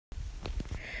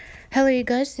Hello, you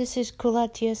guys. This is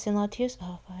Kulatius and Latius.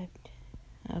 Oh, five.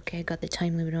 Okay, I got the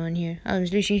time limit on here. I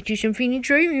was listening to some Phoenix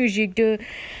Wright music, the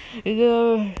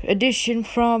edition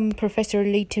from Professor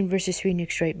Layton versus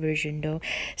Phoenix Wright version, though.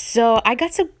 So I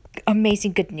got some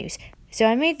amazing good news. So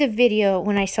I made the video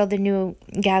when I saw the new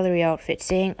gallery outfit,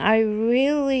 saying I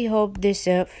really hope this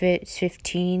outfit's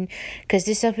 15, because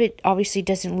this outfit obviously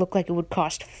doesn't look like it would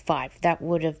cost 5. That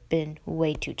would have been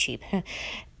way too cheap.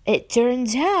 It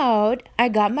turns out I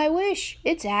got my wish.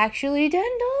 It's actually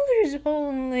 $10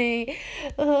 only.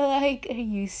 Like, are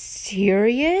you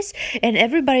serious? And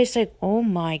everybody's like, oh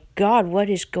my god,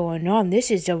 what is going on? This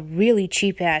is a really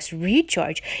cheap ass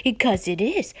recharge. Because it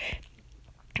is.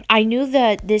 I knew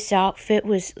that this outfit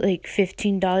was like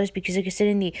 $15 because, like I said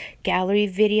in the gallery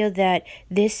video, that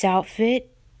this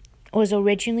outfit was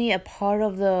originally a part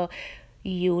of the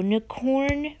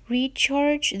unicorn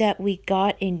recharge that we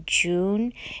got in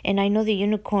June. And I know the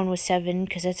unicorn was 7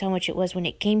 because that's how much it was when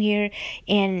it came here,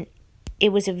 and it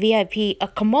was a VIP, a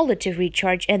cumulative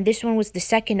recharge, and this one was the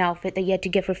second outfit that you had to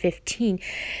get for 15.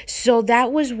 So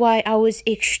that was why I was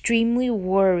extremely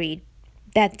worried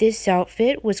that this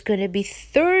outfit was going to be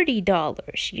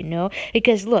 $30, you know?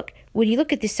 Because look, when you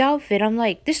look at this outfit, I'm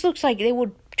like, this looks like they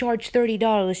would charge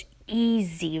 $30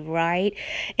 easy, right?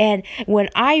 And when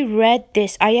I read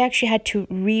this, I actually had to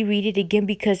reread it again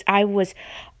because I was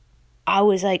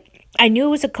like, I knew it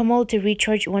was a cumulative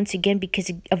recharge once again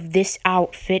because of this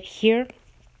outfit here.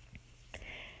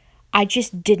 I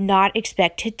just did not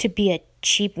expect it to be a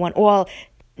cheap one. Well,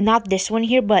 not this one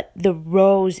here, but the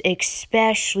rose,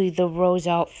 especially the rose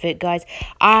outfit, guys.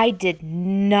 I did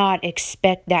not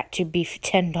expect that to be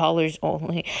 $10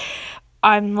 only.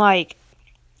 I'm like,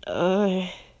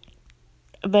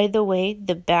 by the way,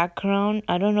 the background,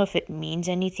 I don't know if it means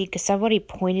anything because somebody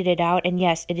pointed it out. And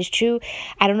yes, it is true.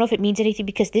 I don't know if it means anything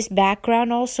because this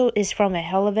background also is from a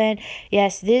hell event.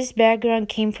 Yes, this background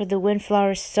came for the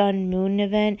Windflower Sun Moon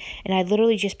event. And I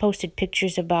literally just posted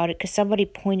pictures about it because somebody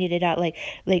pointed it out, like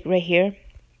right here.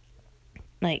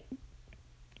 Like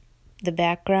the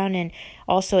background, and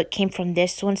also it came from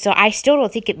this one. So I still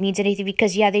don't think it means anything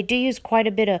because, yeah, they do use quite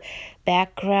a bit of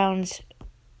backgrounds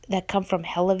that come from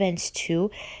hell events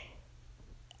too.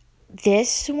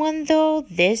 This one though,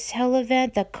 this hell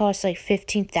event that costs like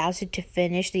 15,000 to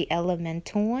finish, the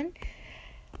elemental one,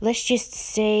 let's just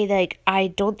say, like, I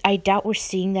doubt we're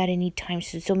seeing that anytime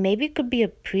soon. So maybe it could be a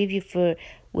preview for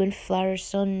Windflower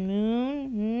Sun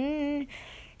Moon.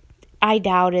 I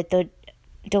doubt it though.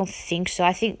 Don't think so.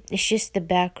 I think it's just the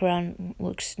background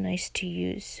looks nice to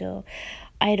use. So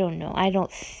I don't know. I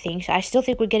don't think so. I still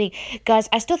think we're getting, guys,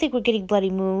 I still think we're getting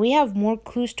Bloody Moon. We have more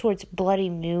clues towards Bloody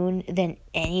Moon than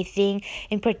anything.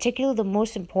 In particular, the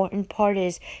most important part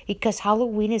is because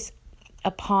Halloween is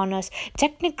upon us.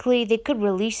 Technically, they could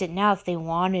release it now if they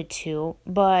wanted to,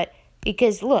 but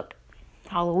because, look,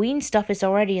 Halloween stuff is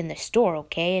already in the store,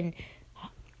 okay? And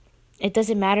it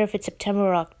doesn't matter if it's September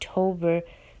or October,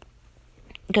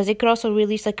 because they could also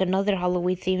release like another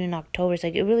Halloween theme in October. It's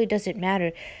like, it really doesn't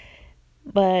matter.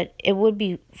 But it would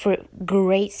be, for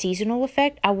great seasonal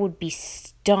effect, I would be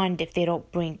stunned if they don't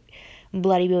bring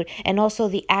Bloody Moon. And also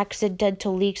the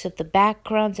accidental leaks of the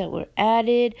backgrounds that were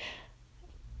added.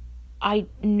 I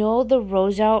know the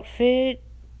rose outfit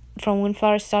from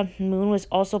Windflower Sun Moon was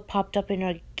also popped up in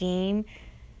our game.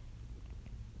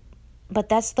 But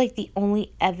that's like the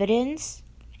only evidence.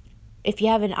 If you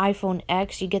have an iPhone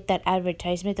X, you get that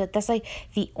advertisement. That's like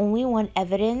the only one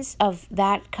evidence of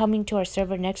that coming to our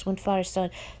server next, Windflower Sun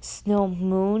Snow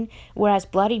Moon. Whereas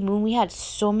Bloody Moon, we had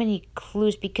so many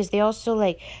clues because they also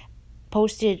like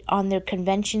posted on their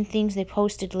convention things. They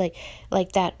posted like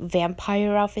that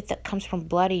vampire outfit that comes from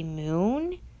Bloody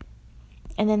Moon.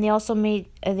 And then they also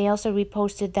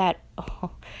reposted that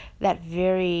that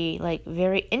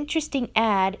very interesting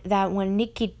ad that when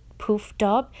Nikki poofed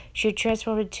up, she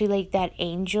transformed to like that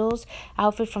angel's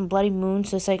outfit from Bloody Moon.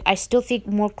 So it's like, I still think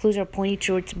more clues are pointing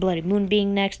towards Bloody Moon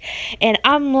being next. And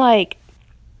I'm like,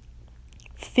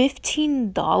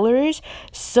 $15?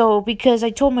 So because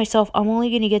I told myself I'm only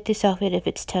gonna get this outfit if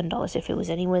it's $10. If it was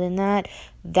anywhere than that,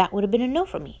 that would have been a no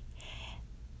for me.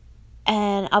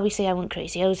 And obviously I went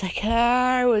crazy. I was like,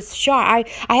 I was shocked.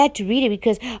 I had to read it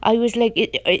because I was like,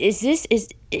 is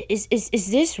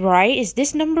this right? Is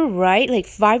this number right? Like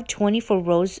 $5.20 for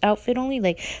Rose outfit only?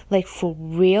 Like for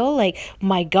real? Like,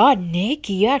 my god,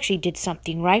 Nikki, you actually did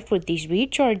something right for these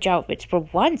recharge outfits for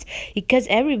once. Because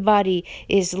everybody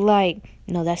is like,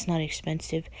 no, that's not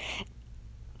expensive.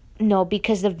 No,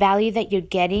 because the value that you're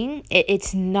getting,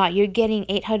 it's not. You're getting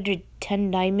 810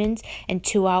 diamonds and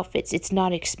 2 outfits. It's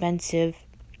not expensive.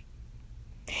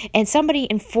 And somebody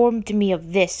informed me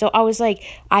of this. So I was like,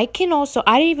 I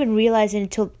didn't even realize it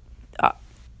until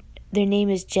their name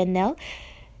is Janelle,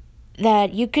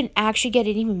 that you can actually get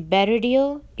an even better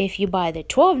deal if you buy the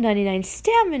 $12.99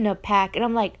 stamina pack. And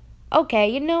I'm like, okay,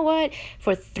 you know what?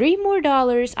 For $3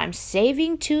 more, I'm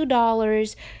saving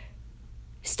 $2.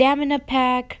 Stamina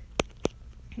pack.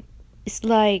 It's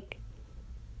like,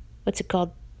 what's it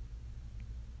called?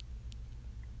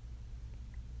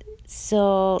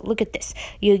 So look at this.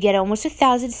 You get almost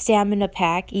 1,000 stamina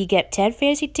pack. You get 10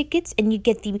 fantasy tickets, and you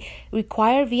get the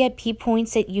required VIP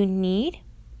points that you need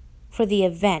for the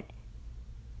event.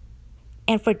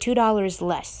 And for $2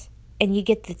 less, and you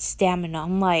get the stamina.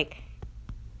 I'm like,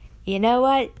 you know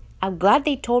what? I'm glad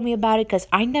they told me about it, because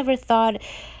I never thought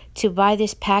to buy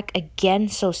this pack again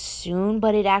so soon,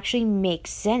 but it actually makes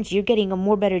sense. You're getting a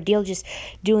more better deal just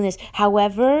doing this.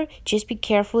 However, just be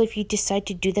careful if you decide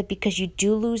to do that, because you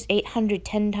do lose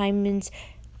 810 diamonds,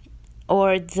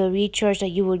 or the recharge that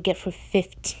you would get for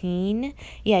 15.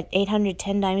 Yeah,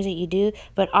 810 diamonds that you do.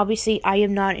 But obviously, I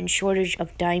am not in shortage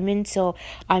of diamonds, so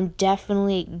I'm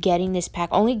definitely getting this pack.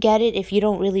 Only get it if you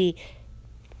don't really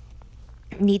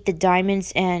need the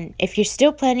diamonds, and if you're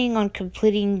still planning on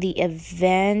completing the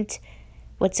event,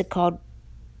 what's it called,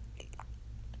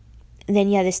 then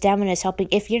yeah, the stamina is helping.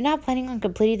 If you're not planning on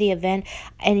completing the event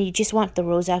and you just want the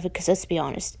rose outfit, because let's be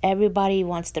honest, everybody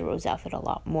wants the rose outfit a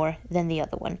lot more than the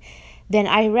other one, then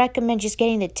I recommend just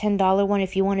getting the $10 one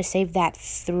if you want to save that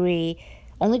 3.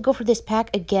 Only go for this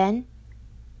pack again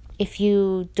if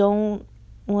you don't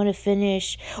want to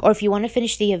finish, or if you want to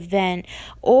finish the event,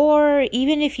 or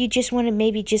even if you just want to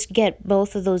maybe just get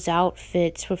both of those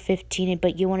outfits for 15,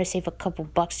 but you want to save a couple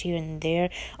bucks here and there.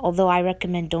 Although I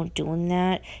recommend don't doing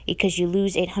that, because you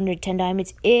lose 810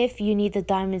 diamonds if you need the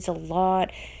diamonds a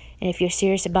lot, and if you're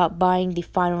serious about buying the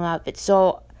final outfit.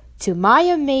 So to my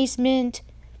amazement,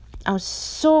 I'm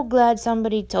so glad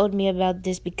somebody told me about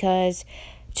this, because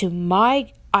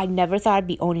I never thought I'd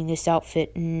be owning this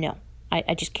outfit. No,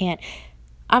 I just can't.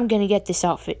 I'm going to get this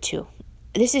outfit too.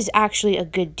 This is actually a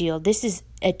good deal. This is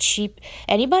a cheap...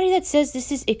 Anybody that says this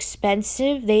is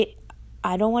expensive,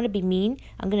 I don't want to be mean.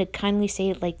 I'm going to kindly say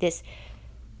it like this.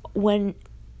 When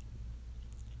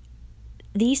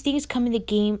these things come in the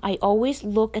game, I always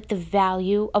look at the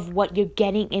value of what you're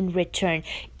getting in return.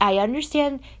 I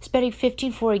understand spending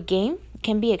 15 for a game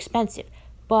can be expensive,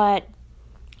 but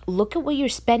look at what you're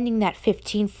spending that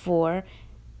 15 for,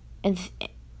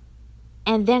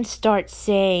 and then start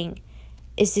saying,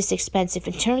 is this expensive?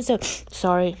 In terms of,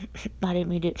 sorry, I didn't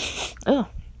mean it. Oh,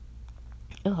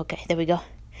 okay, there we go.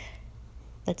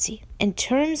 Let's see. In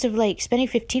terms of like spending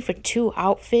 15 for 2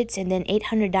 outfits and then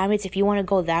 800 diamonds, if you want to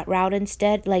go that route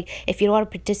instead, like if you don't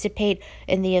want to participate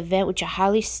in the event, which I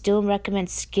highly still recommend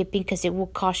skipping, because it will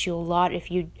cost you a lot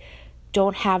if you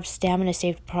don't have stamina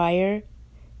saved prior,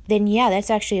 then yeah,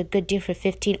 that's actually a good deal for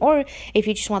 15. Or if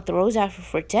you just want the rose outfit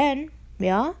for 10,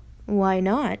 yeah, why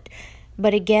not?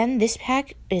 But again, this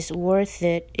pack is worth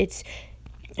it. It's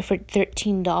for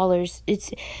 $13.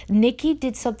 It's Nikki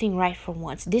did something right for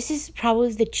once. This is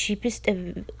probably the cheapest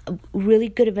of a really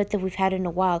good event that we've had in a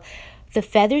while. The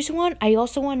feathers one, I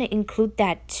also want to include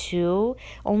that too,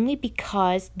 only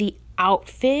because the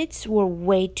outfits were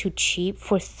way too cheap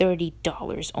for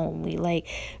 $30 only. Like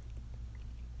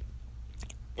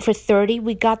for 30,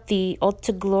 we got the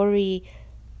Ultra Glory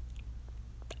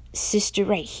sister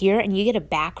right here, and you get a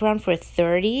background for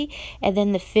 30, and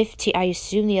then the 50, I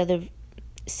assume the other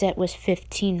set was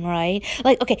 15, right?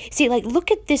 Like, okay, see, like,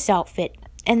 look at this outfit,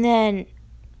 and then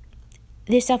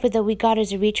this outfit that we got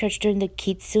as a recharge during the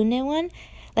Kitsune one,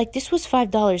 like, this was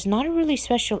 $5, not a really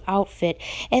special outfit,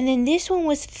 and then this one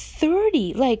was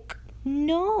 30, like,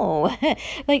 no,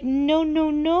 like, no,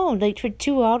 like, for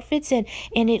 2 outfits, and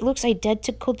it looks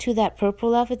identical to that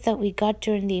purple outfit that we got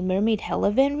during the Mermaid Hell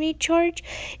event recharge.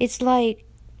 It's like,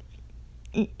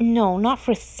 no, not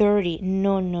for 30,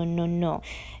 no,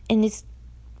 and it's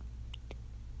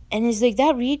like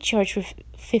that recharge for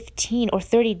 15 or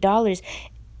 $30,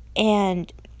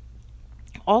 and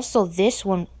also this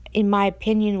one, in my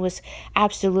opinion, was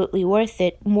absolutely worth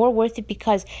it. More worth it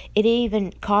because it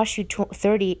even cost you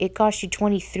 30. It cost you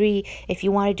 23 if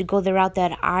you wanted to go the route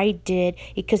that I did,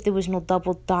 because there was no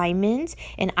double diamonds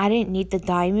and I didn't need the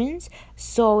diamonds.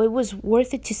 So it was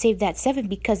worth it to save that 7,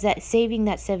 because saving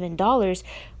that $7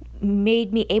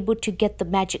 made me able to get the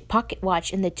magic pocket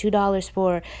watch and the $2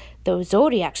 for the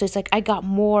Zodiac. So it's like I got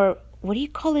more, what do you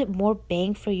call it, more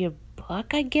bang for your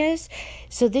buck, I guess.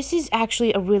 So this is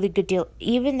actually a really good deal,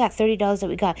 even that $30 that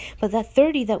we got. But that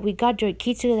 30 that we got during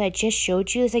Kitsune that I just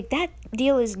showed you, is like, that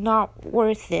deal is not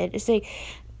worth it. It's like,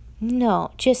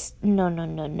 No, just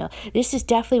no. This is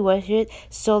definitely worth it.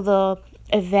 So the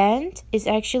event is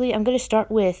actually, I'm gonna start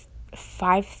with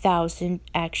 5,000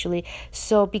 actually.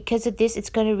 So because of this, it's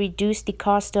gonna reduce the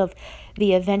cost of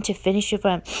the event to finish it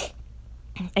from,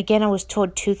 again, I was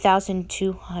told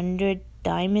 2,200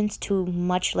 diamonds to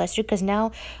much lesser, because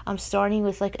now I'm starting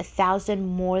with like 1,000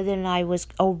 more than I was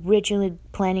originally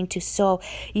planning to. So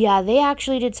yeah, they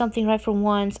actually did something right for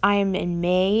once. I am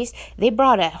amazed. They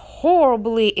brought a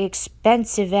horribly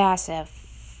expensive ass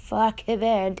fuck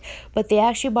event, but they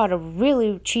actually bought a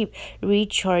really cheap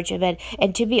recharge event.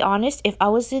 And to be honest, if I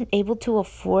wasn't able to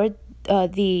afford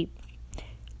the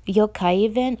yokai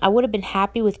event, I would have been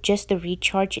happy with just the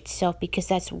recharge itself, because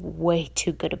that's way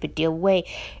too good of a deal.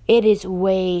 It is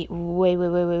way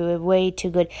too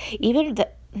good. Even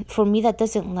for me that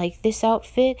doesn't like this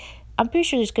outfit, I'm pretty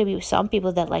sure there's gonna be some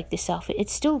people that like this outfit.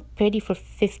 It's still pretty for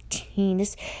 15.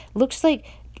 This looks like,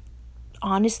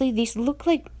 honestly, these look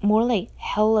like more like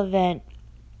hell event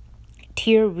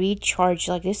tier recharge.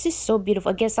 Like, this is so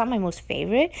beautiful. I guess not my most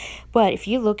favorite, but if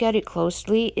you look at it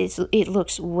closely, it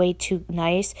looks way too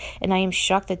nice. And I am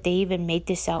shocked that they even made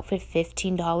this outfit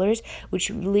 $15,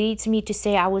 which leads me to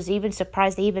say I was even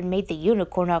surprised they even made the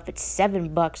unicorn outfit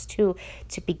 $7 too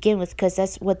to begin with, because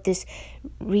that's what this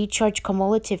recharge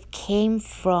cumulative came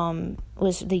from,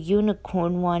 was the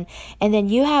unicorn one. And then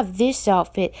you have this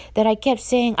outfit that I kept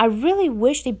saying I really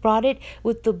wish they brought it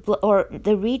with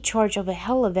the recharge of a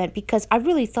hell event, because I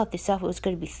really thought this outfit was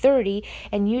going to be 30,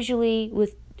 and usually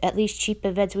with at least cheap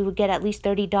events we would get at least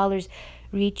 $30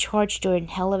 recharged during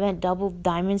hell event, double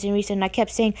diamonds and recent. And I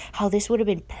kept saying how this would have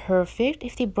been perfect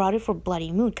if they brought it for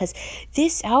Bloody Moon, because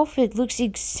this outfit looks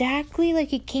exactly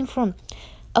like it came from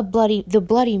the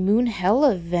Bloody Moon hell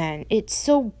event. It's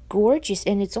so gorgeous,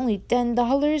 and it's only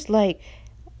 $10. Like,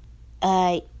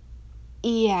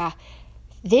 yeah.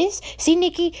 See,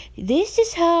 Nikki, this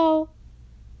is how,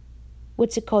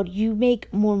 what's it called? You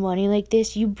make more money like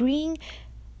this. You bring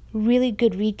really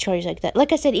good recharge like that.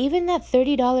 Like I said, even that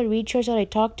 $30 recharge that I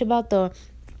talked about,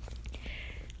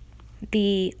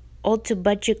 the Ultra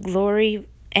Budget Glory,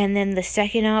 and then the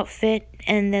second outfit,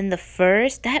 and then the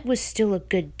first, that was still a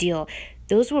good deal.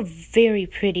 Those were very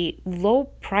pretty. Low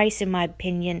price, in my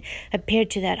opinion, compared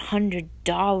to that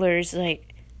 $100.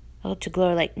 Like, Ultra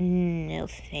Glory, like, no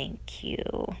thank you.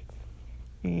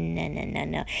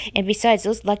 No. And besides,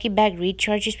 those lucky bag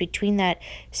recharges between that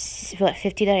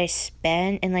 50 that I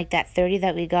spent and like that 30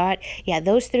 that we got, yeah,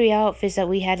 those 3 outfits that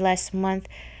we had last month,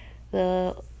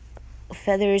 the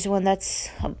feathers one, that's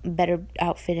a better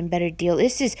outfit and better deal.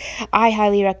 I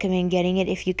highly recommend getting it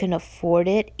if you can afford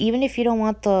it. Even if you don't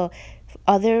want the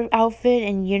other outfit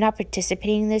and you're not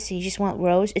participating in this and you just want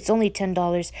Rose, it's only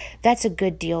 $10. That's a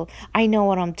good deal. I know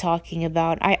what I'm talking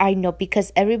about. I know,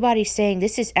 because everybody's saying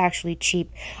this is actually cheap.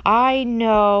 I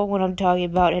know what I'm talking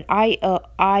about, and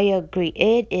I agree.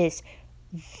 It is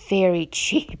very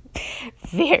cheap.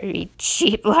 Very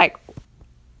cheap. Like,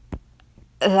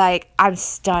 I'm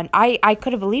stunned. I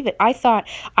couldn't believe it. I thought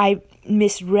I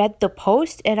misread the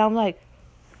post, and I'm like,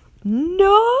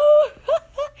 no.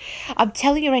 I'm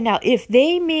telling you right now, if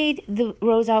they made the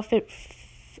Rose outfit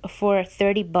for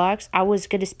 $30, I was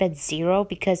gonna spend $0,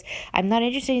 because I'm not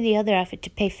interested in the other outfit to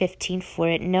pay $15 for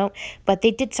it. No, but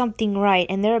they did something right,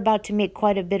 and they're about to make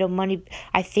quite a bit of money,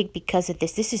 I think, because of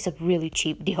this. This is a really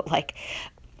cheap deal. Like,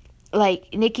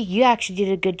 Nikki, you actually did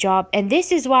a good job, and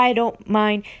this is why I don't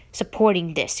mind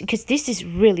supporting this, because this is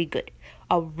really good.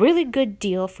 A really good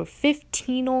deal for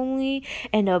 $15 only,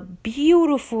 and a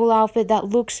beautiful outfit that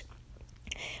looks,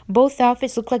 both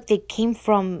outfits look like they came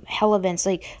from hell events,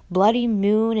 like Bloody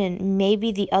Moon, and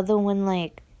maybe the other one,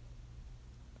 like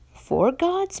Four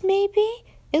Gods, maybe?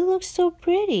 It looks so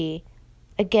pretty.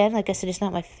 Again, like I said, it's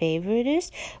not my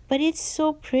favoriteest, but it's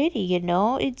so pretty, you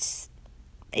know? It's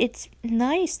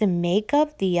nice. The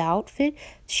makeup, the outfit.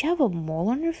 Does she have a mole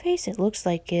on her face? It looks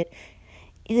like it.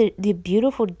 The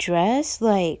beautiful dress,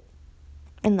 like,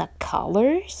 and the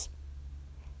colors.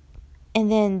 And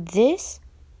then this,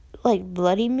 like,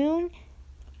 Bloody Moon,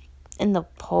 and the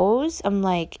pose. I'm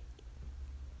like,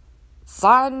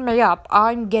 sign me up.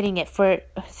 I'm getting it for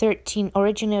 13.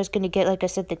 Originally, I was going to get, like I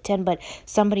said, the 10, but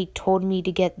somebody told me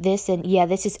to get this, and yeah,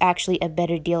 this is actually a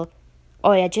better deal.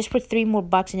 Oh yeah, just for $3 more,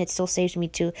 and it still saves me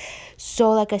too.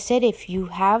 So like I said, if you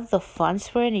have the funds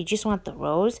for it and you just want the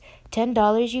Rose,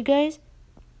 $10, you guys,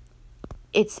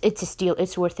 it's a steal.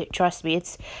 It's worth it. Trust me,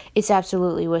 it's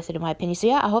absolutely worth it in my opinion. So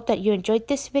yeah, I hope that you enjoyed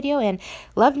this video, and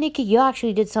love, Nikki, you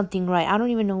actually did something right. I don't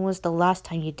even know when was the last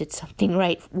time you did something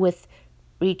right with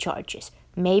recharges.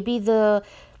 Maybe the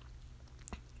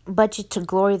budget to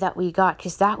glory that we got,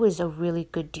 because that was a really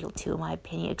good deal too, in my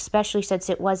opinion, especially since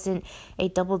it wasn't a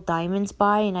double diamonds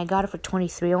buy and I got it for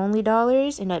 $23 only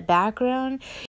in the background.